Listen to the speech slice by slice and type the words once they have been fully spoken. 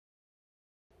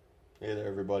Hey there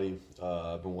everybody,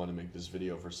 I've been wanting to make this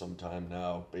video for some time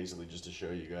now, basically just to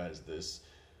show you guys this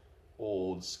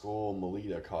old school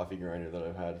Melitta coffee grinder that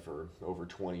I've had for over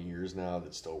 20 years now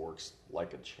that still works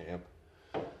like a champ.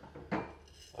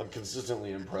 I'm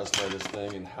consistently impressed by this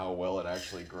thing and how well it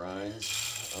actually grinds.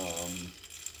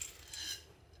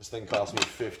 This thing cost me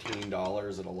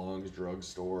 $15 at a Long's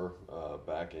drugstore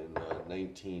back in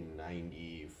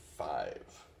 1995.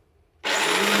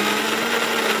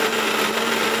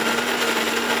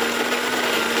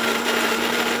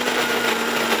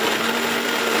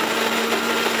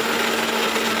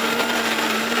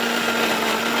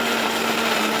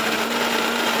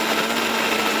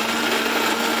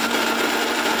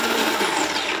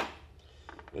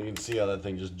 You can see how that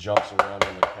thing just jumps around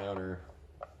on the counter.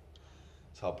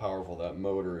 That's how powerful that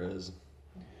motor is.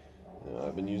 You know,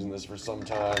 I've been using this for some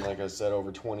time, like I said,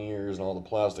 over 20 years, and all the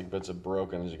plastic bits have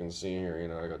broken, as you can see here. You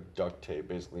know, I got duct tape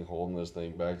basically holding this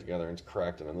thing back together, and it's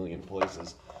cracked in a million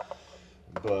places.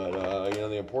 But, you know,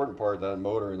 the important part, that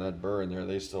motor and that burr in there,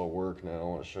 they still work now. I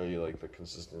want to show you, like, the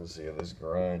consistency of this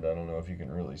grind. I don't know if you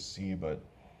can really see, but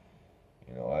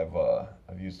you know,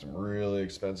 I've used some really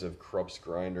expensive Krups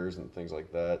grinders and things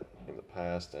like that in the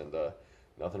past, and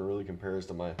nothing really compares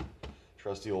to my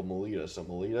trusty old Melitta. So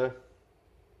Melitta,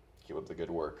 keep up the good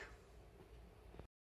work.